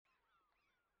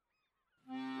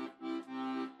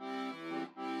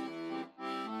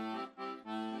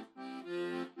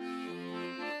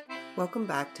Welcome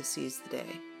back to Seize the Day.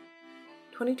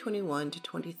 2021 to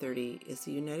 2030 is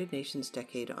the United Nations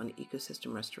Decade on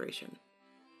Ecosystem Restoration.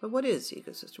 But what is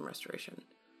ecosystem restoration?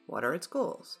 What are its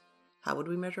goals? How would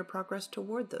we measure progress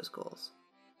toward those goals?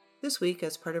 This week,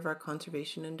 as part of our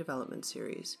Conservation and Development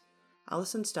series,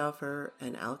 Alison Stauffer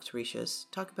and Alex Recius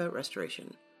talk about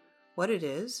restoration, what it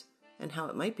is, and how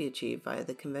it might be achieved via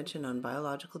the Convention on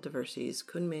Biological Diversity's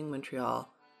Kunming-Montreal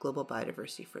Global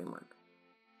Biodiversity Framework.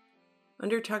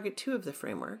 Under Target 2 of the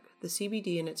framework, the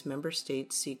CBD and its member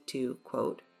states seek to,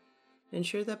 quote,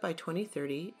 ensure that by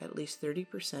 2030, at least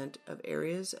 30% of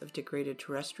areas of degraded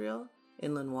terrestrial,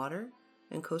 inland water,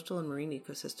 and coastal and marine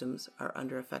ecosystems are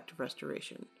under effective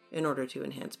restoration in order to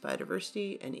enhance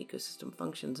biodiversity and ecosystem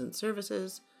functions and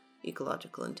services,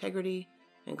 ecological integrity,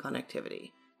 and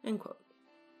connectivity, end quote.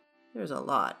 There's a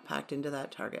lot packed into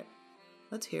that target.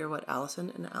 Let's hear what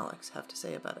Alison and Alex have to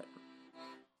say about it.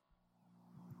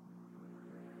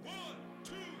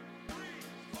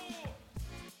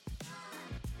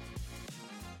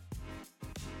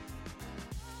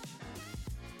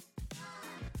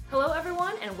 Hello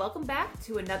everyone, and welcome back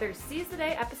to another Seize the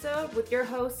Day episode with your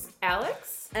hosts,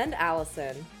 Alex and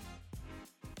Allison.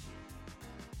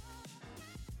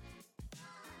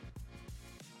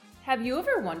 Have you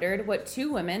ever wondered what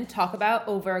two women talk about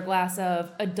over a glass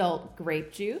of adult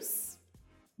grape juice?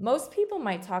 Most people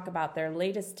might talk about their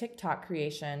latest TikTok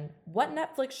creation, what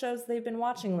Netflix shows they've been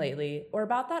watching lately, or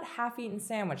about that half-eaten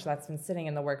sandwich that's been sitting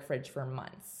in the work fridge for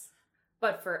months.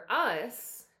 But for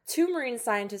us, two marine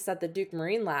scientists at the Duke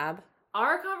Marine Lab,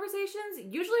 our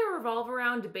conversations usually revolve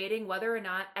around debating whether or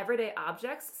not everyday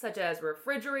objects such as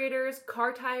refrigerators,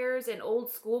 car tires, and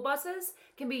old school buses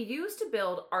can be used to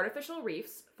build artificial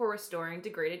reefs for restoring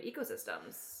degraded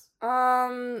ecosystems.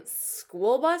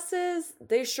 School buses?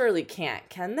 They surely can't,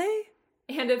 can they?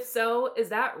 And if so, is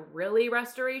that really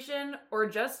restoration or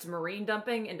just marine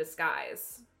dumping in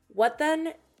disguise? What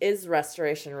then is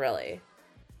restoration really?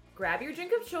 Grab your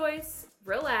drink of choice,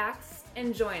 relax,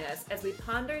 and join us as we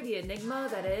ponder the enigma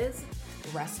that is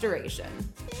restoration.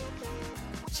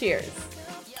 Cheers.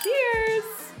 Cheers!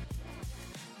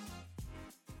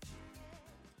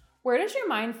 Where does your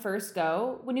mind first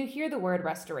go when you hear the word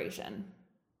restoration?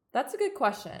 That's a good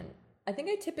question. I think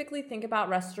I typically think about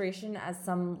restoration as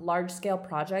some large-scale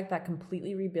project that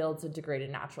completely rebuilds a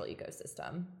degraded natural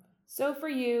ecosystem. So for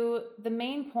you, the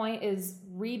main point is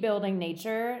rebuilding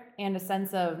nature and a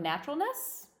sense of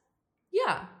naturalness?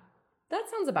 Yeah, that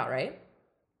sounds about right.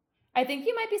 I think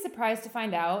you might be surprised to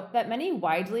find out that many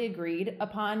widely agreed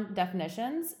upon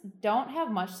definitions don't have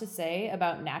much to say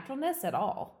about naturalness at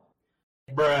all.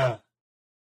 Bruh.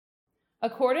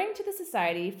 According to the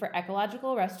Society for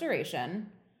Ecological Restoration,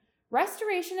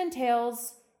 restoration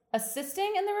entails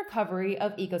assisting in the recovery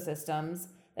of ecosystems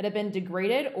that have been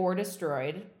degraded or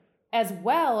destroyed, as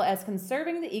well as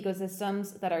conserving the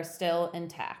ecosystems that are still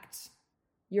intact.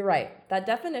 You're right. That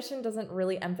definition doesn't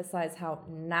really emphasize how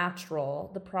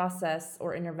natural the process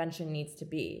or intervention needs to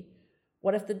be.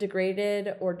 What if the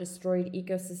degraded or destroyed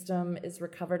ecosystem is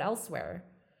recovered elsewhere?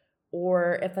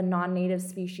 Or if a non-native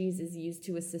species is used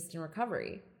to assist in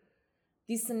recovery?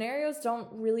 These scenarios don't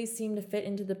really seem to fit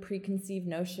into the preconceived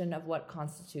notion of what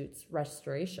constitutes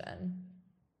restoration.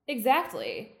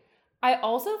 Exactly. I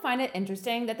also find it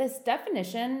interesting that this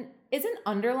definition isn't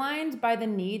underlined by the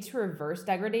need to reverse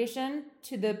degradation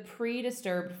to the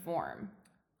pre-disturbed form.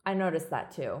 I noticed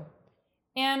that too.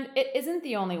 And it isn't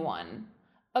the only one.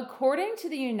 According to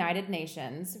the United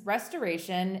Nations,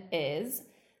 restoration is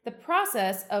the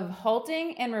process of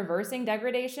halting and reversing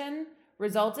degradation,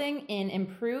 resulting in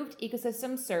improved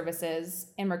ecosystem services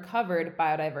and recovered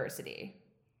biodiversity.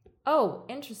 Oh,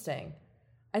 interesting.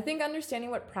 I think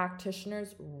understanding what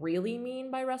practitioners really mean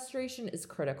by restoration is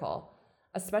critical,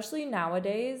 especially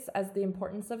nowadays as the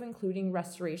importance of including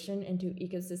restoration into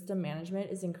ecosystem management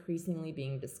is increasingly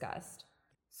being discussed.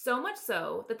 So much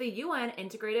so that the UN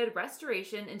integrated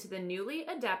restoration into the newly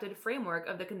adapted framework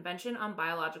of the Convention on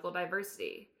Biological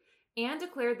Diversity and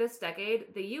declared this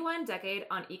decade the UN Decade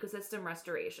on Ecosystem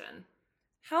Restoration.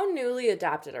 How newly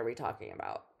adapted are we talking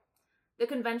about? The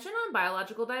Convention on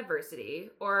Biological Diversity,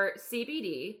 or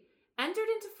CBD, entered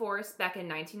into force back in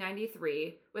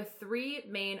 1993 with three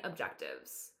main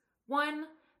objectives. 1,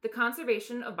 the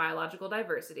conservation of biological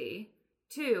diversity.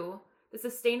 2, the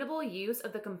sustainable use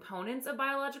of the components of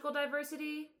biological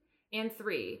diversity. And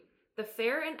 3, the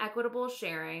fair and equitable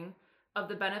sharing of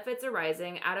the benefits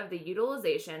arising out of the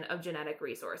utilization of genetic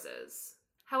resources.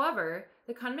 However,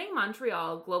 the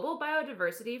Kunming-Montreal Global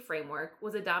Biodiversity Framework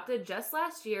was adopted just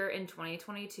last year in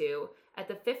 2022 at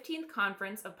the 15th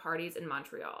Conference of Parties in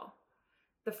Montreal.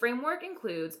 The framework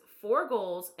includes 4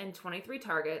 goals and 23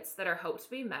 targets that are hoped to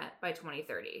be met by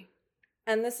 2030.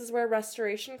 And this is where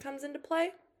restoration comes into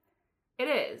play? It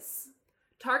is.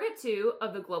 Target 2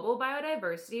 of the Global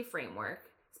Biodiversity Framework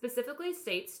specifically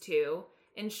states to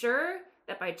ensure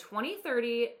that by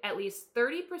 2030, at least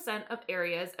 30% of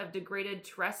areas of degraded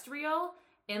terrestrial,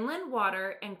 inland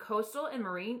water, and coastal and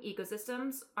marine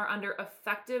ecosystems are under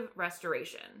effective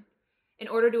restoration. In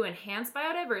order to enhance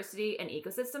biodiversity and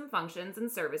ecosystem functions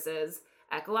and services,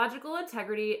 ecological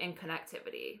integrity, and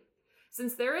connectivity.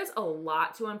 Since there is a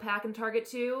lot to unpack in Target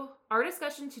 2, our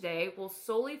discussion today will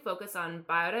solely focus on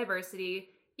biodiversity,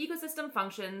 ecosystem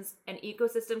functions, and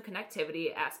ecosystem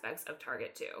connectivity aspects of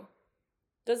Target 2.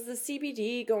 Does the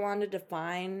CBD go on to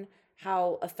define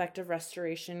how effective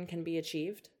restoration can be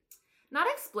achieved? Not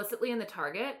explicitly in the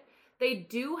target. They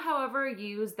do, however,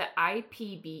 use the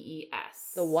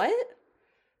IPBES. The what?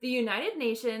 The United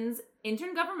Nations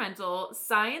Intergovernmental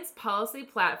Science Policy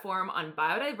Platform on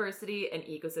Biodiversity and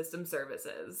Ecosystem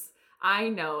Services. I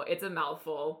know, it's a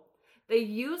mouthful. They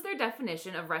use their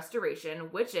definition of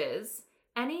restoration, which is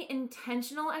any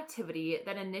intentional activity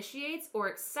that initiates or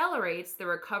accelerates the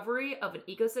recovery of an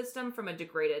ecosystem from a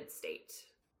degraded state.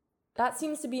 That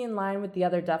seems to be in line with the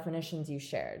other definitions you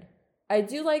shared. I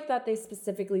do like that they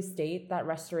specifically state that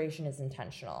restoration is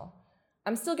intentional.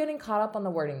 I'm still getting caught up on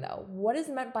the wording though. What is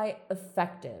meant by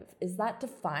effective? Is that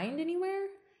defined anywhere?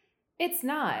 It's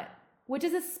not, which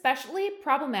is especially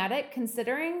problematic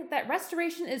considering that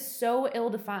restoration is so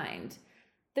ill-defined.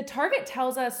 The target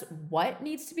tells us what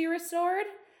needs to be restored,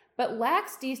 but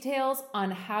lacks details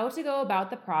on how to go about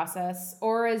the process,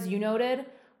 or as you noted,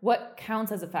 what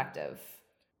counts as effective.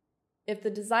 If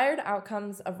the desired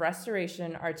outcomes of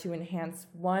restoration are to enhance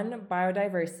 1,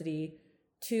 biodiversity,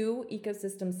 2,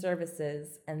 ecosystem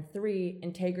services, and 3,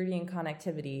 integrity and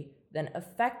connectivity, then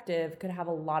effective could have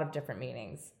a lot of different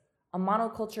meanings. A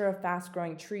monoculture of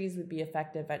fast-growing trees would be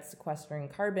effective at sequestering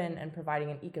carbon and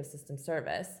providing an ecosystem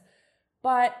service,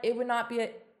 but it would not be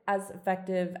as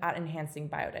effective at enhancing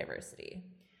biodiversity.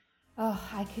 Oh,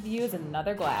 I could use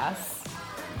another glass.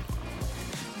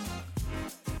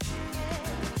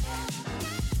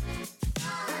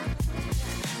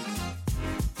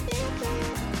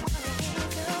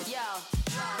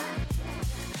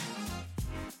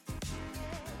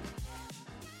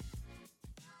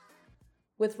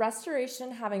 With restoration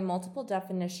having multiple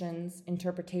definitions,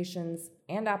 interpretations,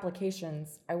 and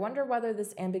applications, I wonder whether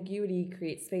this ambiguity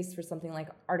creates space for something like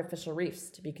artificial reefs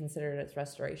to be considered as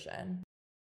restoration.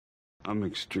 I'm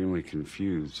extremely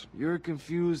confused. You're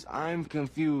confused, I'm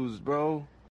confused, bro.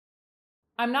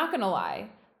 I'm not gonna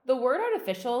lie. The word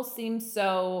artificial seems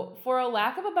so, for a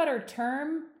lack of a better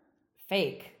term,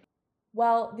 fake.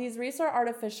 Well, these reefs are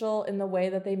artificial in the way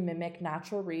that they mimic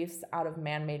natural reefs out of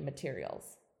man-made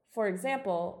materials. For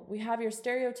example, we have your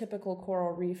stereotypical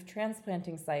coral reef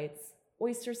transplanting sites,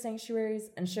 oyster sanctuaries,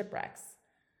 and shipwrecks,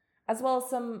 as well as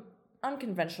some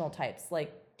unconventional types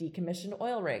like decommissioned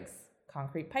oil rigs,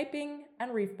 concrete piping,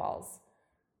 and reef balls.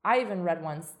 I even read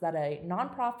once that a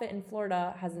nonprofit in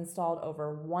Florida has installed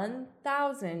over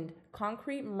 1,000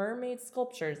 concrete mermaid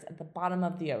sculptures at the bottom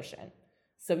of the ocean.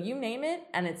 So you name it,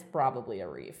 and it's probably a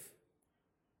reef.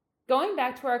 Going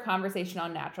back to our conversation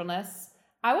on naturalness,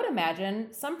 I would imagine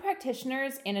some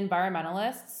practitioners and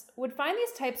environmentalists would find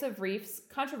these types of reefs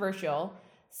controversial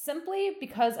simply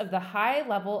because of the high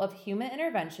level of human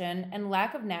intervention and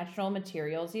lack of natural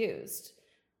materials used.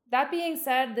 That being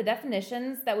said, the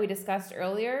definitions that we discussed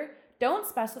earlier don't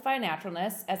specify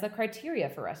naturalness as a criteria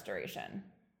for restoration.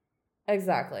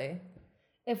 Exactly.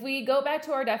 If we go back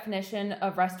to our definition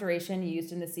of restoration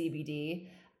used in the CBD,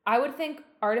 I would think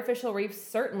artificial reefs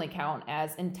certainly count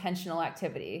as intentional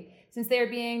activity, since they are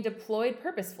being deployed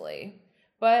purposefully.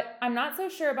 But I'm not so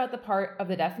sure about the part of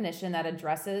the definition that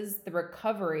addresses the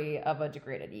recovery of a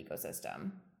degraded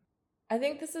ecosystem. I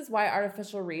think this is why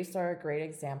artificial reefs are a great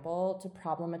example to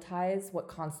problematize what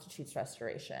constitutes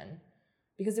restoration,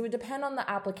 because it would depend on the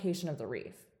application of the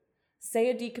reef. Say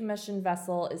a decommissioned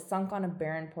vessel is sunk on a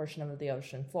barren portion of the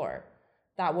ocean floor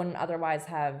that wouldn't otherwise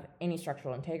have any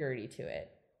structural integrity to it.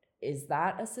 Is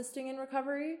that assisting in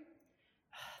recovery?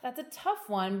 That's a tough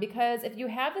one, because if you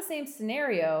have the same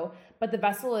scenario, but the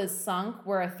vessel is sunk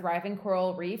where a thriving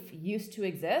coral reef used to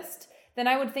exist, then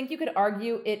I would think you could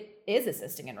argue it is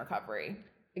assisting in recovery.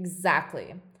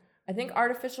 Exactly. I think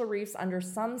artificial reefs under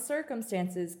some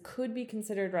circumstances could be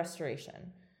considered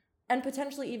restoration, and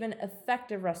potentially even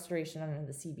effective restoration under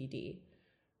the CBD.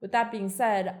 With that being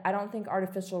said, I don't think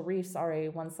artificial reefs are a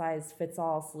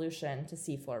one-size-fits-all solution to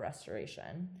seafloor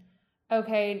restoration.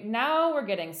 Okay, now we're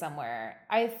getting somewhere.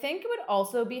 I think it would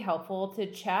also be helpful to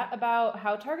chat about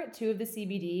how Target 2 of the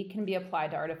CBD can be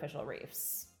applied to artificial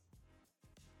reefs.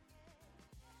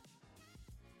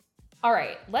 All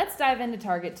right, let's dive into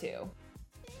Target 2.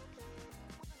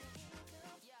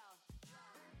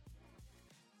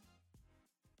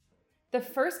 The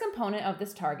first component of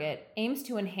this target aims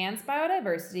to enhance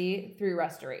biodiversity through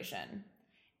restoration.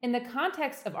 In the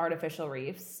context of artificial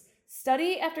reefs,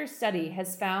 study after study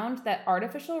has found that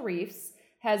artificial reefs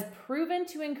has proven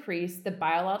to increase the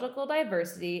biological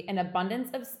diversity and abundance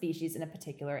of species in a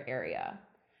particular area.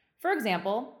 For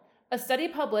example, a study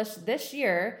published this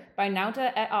year by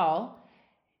Nauta et al.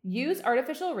 Used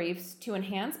artificial reefs to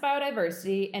enhance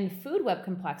biodiversity and food web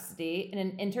complexity in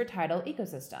an intertidal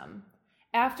ecosystem.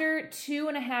 After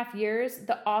 2.5 years,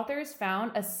 the authors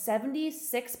found a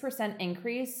 76%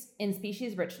 increase in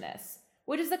species richness,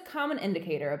 which is a common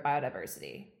indicator of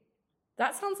biodiversity.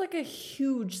 That sounds like a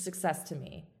huge success to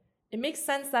me. It makes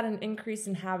sense that an increase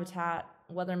in habitat,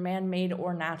 whether man-made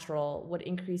or natural, would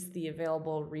increase the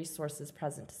available resources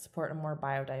present to support a more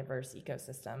biodiverse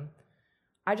ecosystem.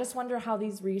 I just wonder how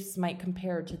these reefs might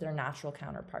compare to their natural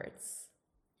counterparts.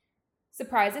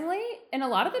 Surprisingly, in a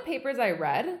lot of the papers I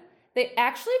read, they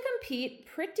actually compete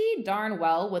pretty darn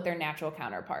well with their natural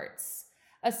counterparts.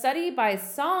 A study by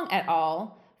Song et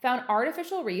al. Found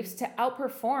artificial reefs to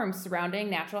outperform surrounding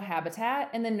natural habitat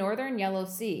in the northern Yellow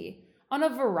Sea on a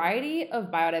variety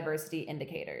of biodiversity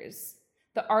indicators.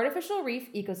 The artificial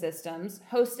reef ecosystems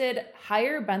hosted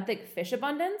higher benthic fish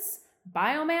abundance,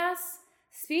 biomass,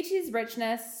 species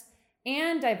richness,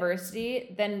 and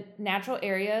diversity than natural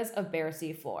areas of bare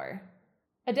sea floor.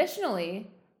 Additionally,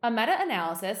 a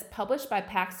meta-analysis published by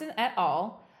Paxton et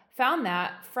al. Found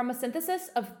that from a synthesis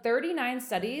of 39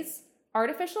 studies,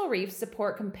 artificial reefs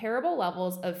support comparable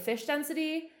levels of fish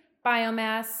density,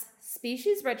 biomass,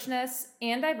 species richness,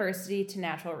 and diversity to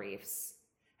natural reefs.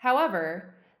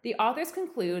 However, the authors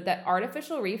conclude that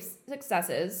artificial reef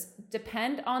successes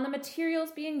depend on the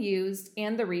materials being used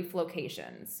and the reef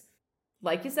locations.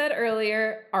 Like you said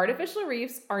earlier, artificial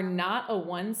reefs are not a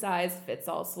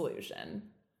one-size-fits-all solution.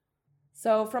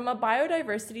 So from a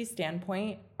biodiversity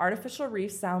standpoint, artificial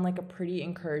reefs sound like a pretty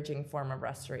encouraging form of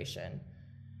restoration.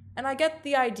 And I get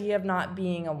the idea of not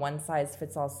being a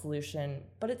one-size-fits-all solution,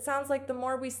 but it sounds like the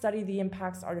more we study the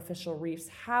impacts artificial reefs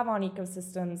have on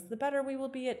ecosystems, the better we will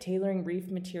be at tailoring reef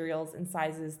materials and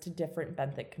sizes to different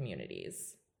benthic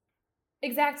communities.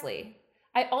 Exactly.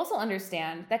 I also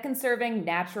understand that conserving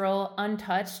natural,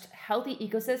 untouched, healthy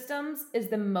ecosystems is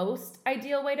the most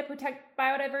ideal way to protect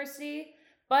biodiversity,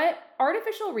 but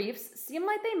artificial reefs seem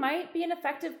like they might be an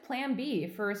effective plan B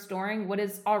for restoring what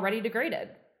is already degraded.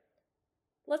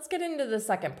 Let's get into the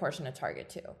second portion of Target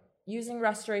 2, using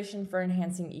restoration for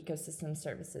enhancing ecosystem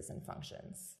services and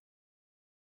functions.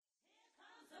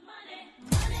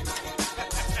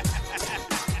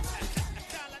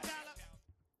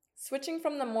 Switching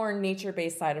from the more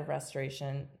nature-based side of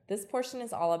restoration, this portion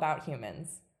is all about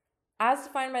humans. As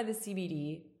defined by the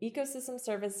CBD, ecosystem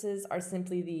services are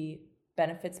simply the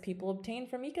benefits people obtain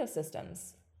from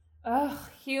ecosystems. Ugh,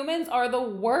 humans are the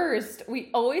worst. We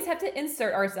always have to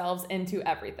insert ourselves into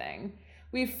everything.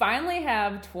 We finally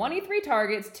have 23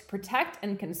 targets to protect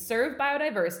and conserve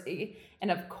biodiversity,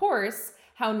 and of course,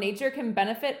 how nature can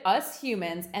benefit us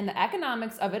humans and the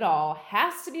economics of it all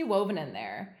has to be woven in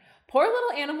there. Poor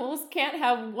little animals can't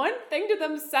have one thing to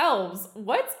themselves.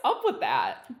 What's up with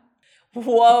that?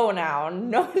 Whoa now,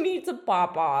 no need to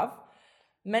pop off.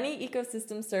 Many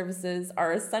ecosystem services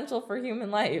are essential for human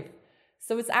life,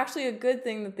 so it's actually a good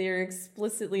thing that they are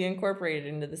explicitly incorporated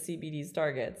into the CBD's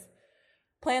targets.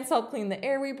 Plants help clean the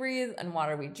air we breathe and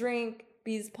water we drink.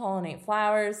 Bees pollinate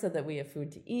flowers so that we have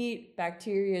food to eat.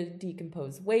 Bacteria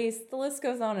decompose waste. The list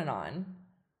goes on and on.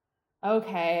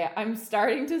 Okay, I'm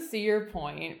starting to see your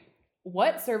point.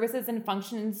 What services and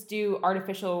functions do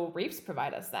artificial reefs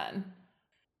provide us then?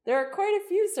 There are quite a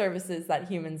few services that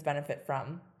humans benefit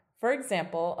from. For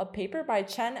example, a paper by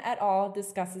Chen et al.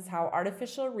 Discusses how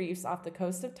artificial reefs off the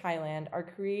coast of Thailand are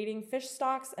creating fish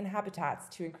stocks and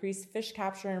habitats to increase fish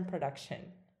capture and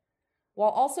production, while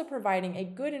also providing a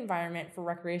good environment for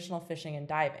recreational fishing and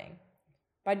diving.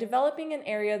 By developing an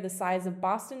area the size of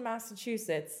Boston,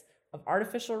 Massachusetts, of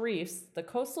artificial reefs, the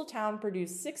coastal town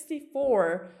produced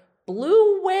 64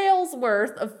 blue whales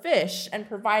worth of fish and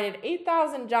provided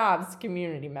 8,000 jobs to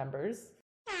community members.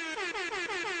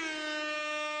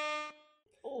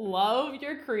 Love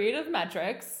your creative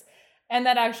metrics, and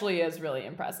that actually is really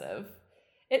impressive.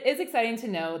 It is exciting to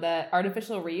know that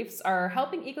artificial reefs are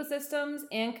helping ecosystems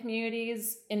and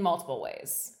communities in multiple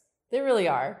ways. They really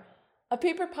are. A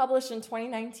paper published in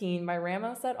 2019 by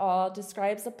Ramos et al.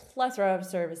 Describes a plethora of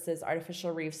services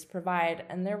artificial reefs provide,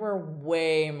 and there were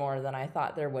way more than I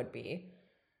thought there would be.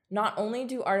 Not only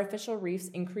do artificial reefs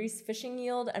increase fishing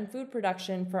yield and food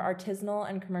production for artisanal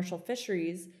and commercial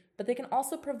fisheries, but they can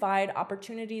also provide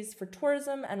opportunities for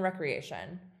tourism and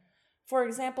recreation. For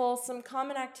example, some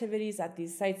common activities at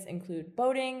these sites include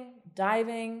boating,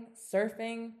 diving,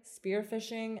 surfing,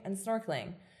 spearfishing, and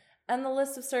snorkeling, and the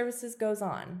list of services goes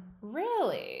on.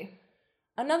 Really?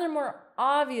 Another more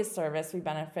obvious service we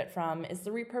benefit from is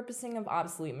the repurposing of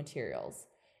obsolete materials.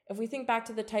 If we think back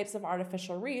to the types of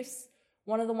artificial reefs,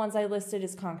 one of the ones I listed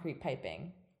is concrete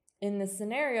piping. In this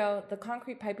scenario, the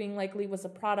concrete piping likely was a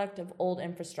product of old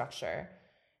infrastructure.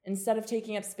 Instead of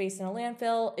taking up space in a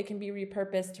landfill, it can be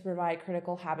repurposed to provide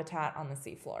critical habitat on the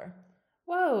seafloor.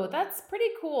 Whoa, that's pretty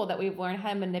cool that we've learned how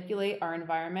to manipulate our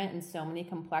environment in so many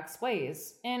complex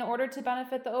ways in order to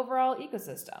benefit the overall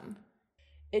ecosystem.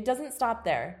 It doesn't stop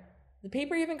there. The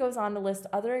paper even goes on to list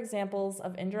other examples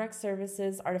of indirect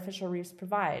services artificial reefs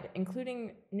provide,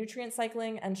 including nutrient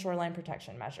cycling and shoreline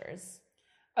protection measures.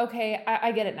 Okay,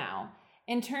 I get it now.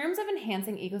 In terms of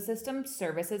enhancing ecosystem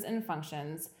services and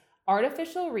functions,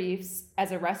 artificial reefs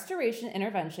as a restoration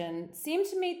intervention seem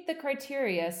to meet the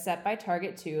criteria set by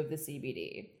Target 2 of the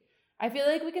CBD. I feel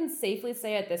like we can safely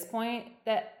say at this point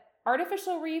that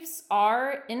artificial reefs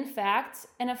are, in fact,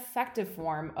 an effective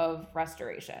form of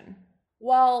restoration.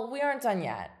 Well, we aren't done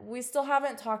yet. We still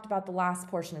haven't talked about the last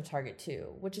portion of Target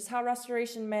 2, which is how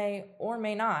restoration may or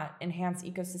may not enhance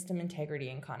ecosystem integrity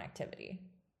and connectivity.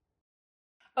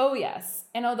 Oh yes,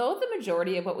 and although the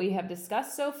majority of what we have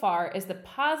discussed so far is the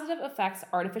positive effects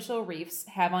artificial reefs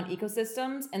have on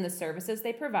ecosystems and the services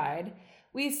they provide,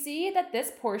 we see that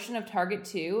this portion of Target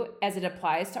 2, as it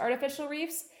applies to artificial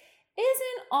reefs,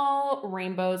 isn't all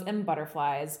rainbows and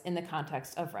butterflies in the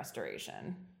context of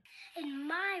restoration. In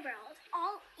my world,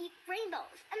 I'll eat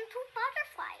rainbows and poop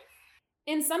butterflies.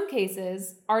 In some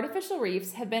cases, artificial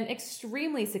reefs have been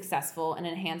extremely successful in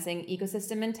enhancing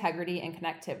ecosystem integrity and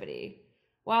connectivity,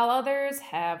 while others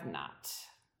have not.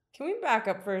 Can we back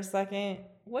up for a second?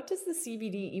 What does the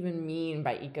CBD even mean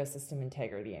by ecosystem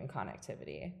integrity and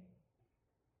connectivity?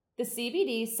 The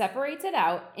CBD separates it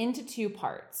out into two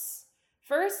parts.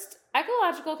 First,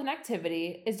 ecological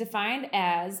connectivity is defined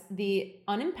as the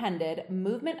unimpeded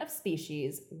movement of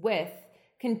species with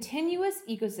continuous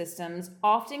ecosystems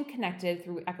often connected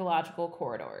through ecological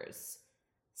corridors.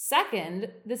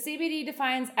 Second, the CBD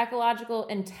defines ecological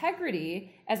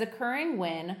integrity as occurring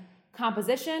when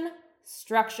composition,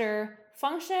 structure,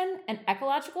 function, and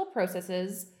ecological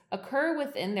processes occur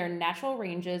within their natural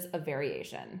ranges of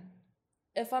variation.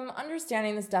 If I'm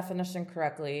understanding this definition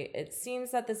correctly, it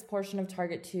seems that this portion of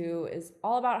Target 2 is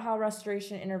all about how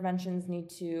restoration interventions need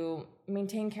to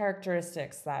maintain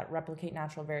characteristics that replicate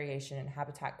natural variation in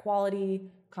habitat quality,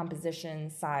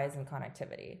 composition, size, and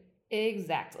connectivity.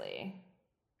 Exactly.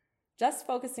 Just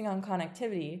focusing on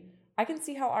connectivity, I can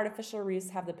see how artificial reefs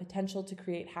have the potential to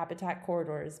create habitat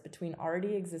corridors between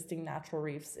already existing natural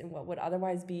reefs in what would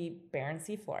otherwise be barren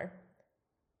seafloor.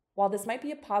 While this might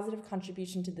be a positive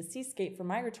contribution to the seascape for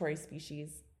migratory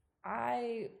species,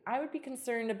 I would be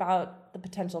concerned about the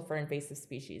potential for invasive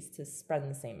species to spread in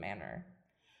the same manner.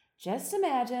 Just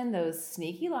imagine those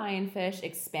sneaky lionfish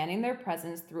expanding their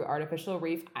presence through artificial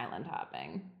reef island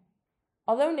hopping.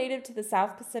 Although native to the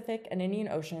South Pacific and Indian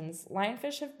Oceans,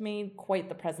 lionfish have made quite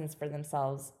the presence for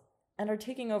themselves and are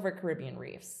taking over Caribbean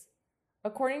reefs.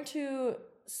 According to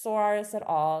Soares et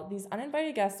al., these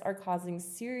uninvited guests are causing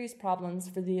serious problems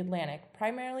for the Atlantic,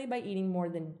 primarily by eating more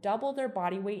than double their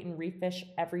body weight in reef fish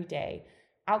every day,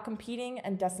 outcompeting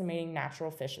and decimating natural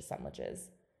fish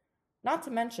assemblages. Not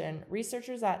to mention,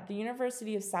 researchers at the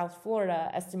University of South Florida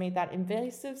estimate that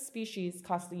invasive species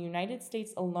cost the United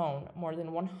States alone more than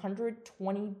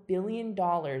 $120 billion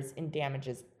in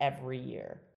damages every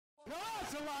year.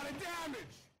 That's a lot of damage!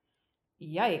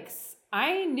 Yikes.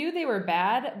 I knew they were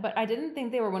bad, but I didn't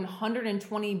think they were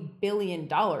 $120 billion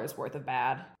worth of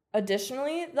bad.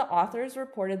 Additionally, the authors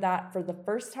reported that for the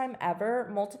first time ever,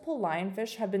 multiple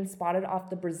lionfish have been spotted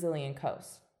off the Brazilian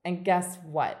coast. And guess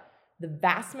what? The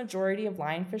vast majority of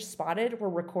lionfish spotted were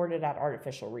recorded at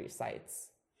artificial reef sites.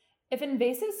 If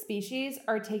invasive species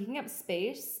are taking up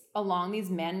space along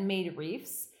these man-made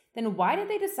reefs, then why did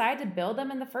they decide to build them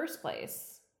in the first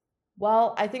place?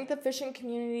 Well, I think the fishing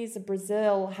communities of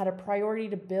Brazil had a priority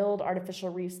to build artificial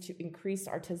reefs to increase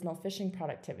artisanal fishing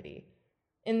productivity.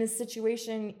 In this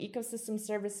situation, ecosystem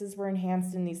services were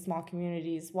enhanced in these small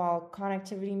communities, while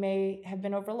connectivity may have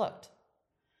been overlooked.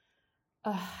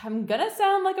 I'm gonna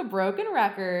sound like a broken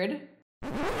record,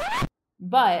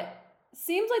 but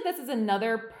Seems like this is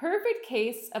another perfect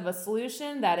case of a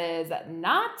solution that is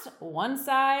not one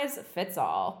size fits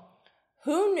all.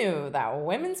 Who knew that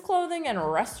women's clothing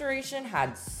and restoration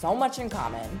had so much in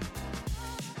common?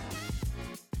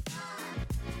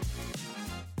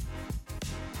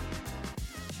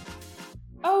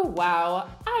 Oh wow,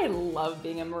 I love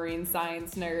being a marine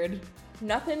science nerd.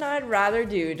 Nothing I'd rather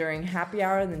do during happy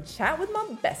hour than chat with my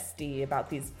bestie about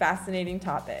these fascinating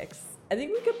topics. I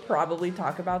think we could probably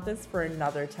talk about this for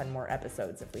another 10 more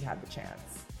episodes if we had the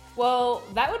chance. Well,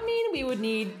 that would mean we would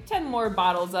need 10 more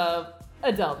bottles of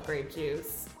adult grape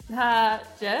juice.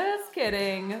 Just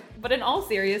kidding. But in all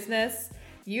seriousness,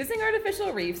 using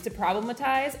artificial reefs to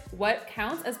problematize what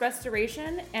counts as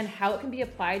restoration and how it can be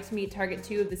applied to meet Target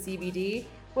 2 of the CBD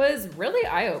was really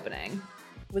eye-opening.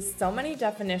 With so many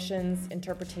definitions,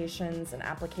 interpretations, and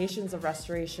applications of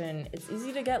restoration, it's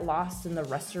easy to get lost in the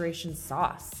restoration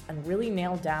sauce and really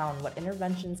nail down what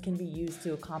interventions can be used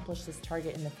to accomplish this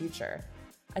target in the future.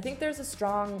 I think there's a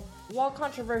strong, while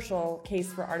controversial,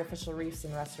 case for artificial reefs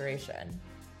in restoration.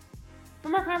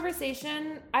 From our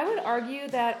conversation, I would argue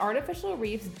that artificial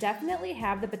reefs definitely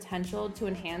have the potential to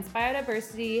enhance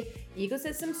biodiversity,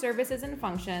 ecosystem services and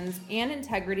functions, and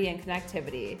integrity and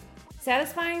connectivity,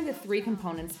 satisfying the three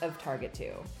components of Target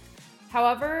 2.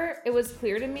 However, it was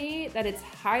clear to me that it's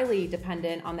highly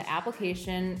dependent on the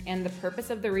application and the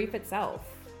purpose of the reef itself.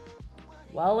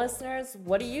 Well, listeners,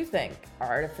 what do you think? Are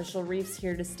artificial reefs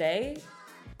here to stay?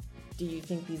 Do you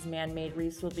think these man-made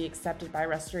reefs will be accepted by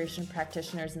restoration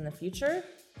practitioners in the future?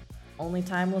 Only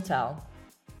time will tell.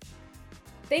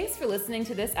 Thanks for listening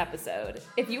to this episode.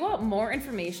 If you want more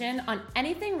information on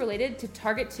anything related to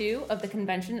Target 2 of the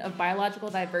Convention of Biological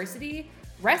Diversity,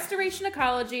 restoration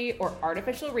ecology, or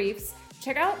artificial reefs,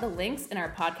 check out the links in our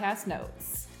podcast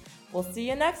notes. We'll see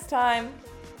you next time.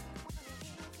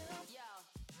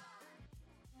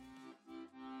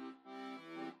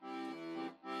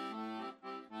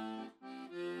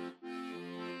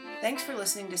 Thanks for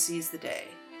listening to Seize the Day.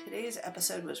 Today's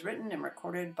episode was written and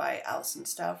recorded by Alison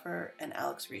Stauffer and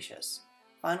Alex Recius.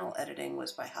 Final editing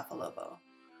was by Hafalobo.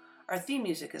 Our theme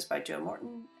music is by Joe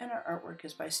Morton, and our artwork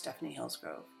is by Stephanie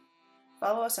Hillsgrove.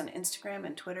 Follow us on Instagram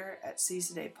and Twitter at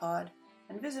SeizeTheDayPod,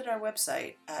 and visit our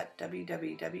website at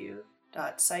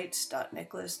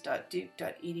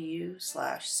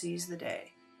www.sites.nicholas.duke.edu/seizetheday.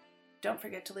 Don't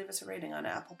forget to leave us a rating on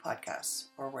Apple Podcasts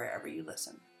or wherever you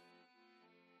listen.